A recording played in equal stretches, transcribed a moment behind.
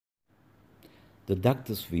The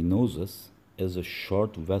ductus venosus is a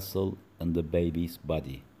short vessel in the baby's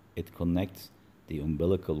body. It connects the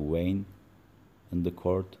umbilical vein in the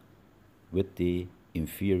cord with the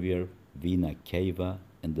inferior vena cava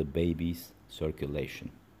in the baby's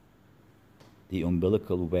circulation. The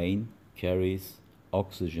umbilical vein carries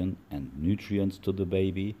oxygen and nutrients to the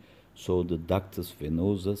baby, so the ductus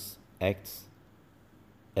venosus acts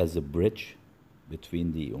as a bridge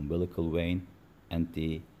between the umbilical vein and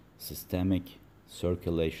the systemic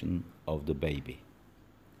circulation of the baby.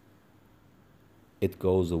 It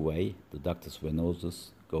goes away, the ductus venosus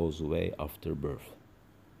goes away after birth.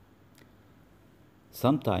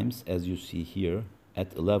 Sometimes, as you see here,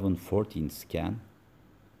 at 11-14 scan,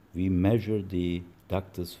 we measure the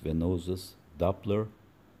ductus venosus Doppler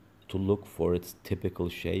to look for its typical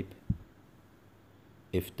shape,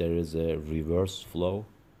 if there is a reverse flow,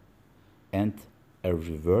 and a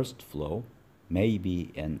reversed flow may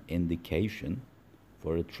be an indication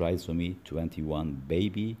for a trisomy 21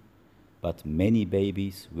 baby, but many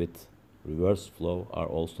babies with reverse flow are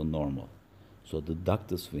also normal. So the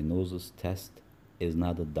ductus venosus test is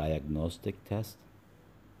not a diagnostic test.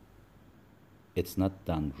 It's not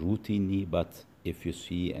done routinely, but if you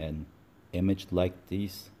see an image like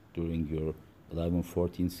this during your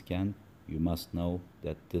 11-14 scan, you must know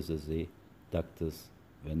that this is a ductus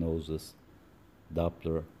venosus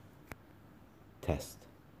Doppler test.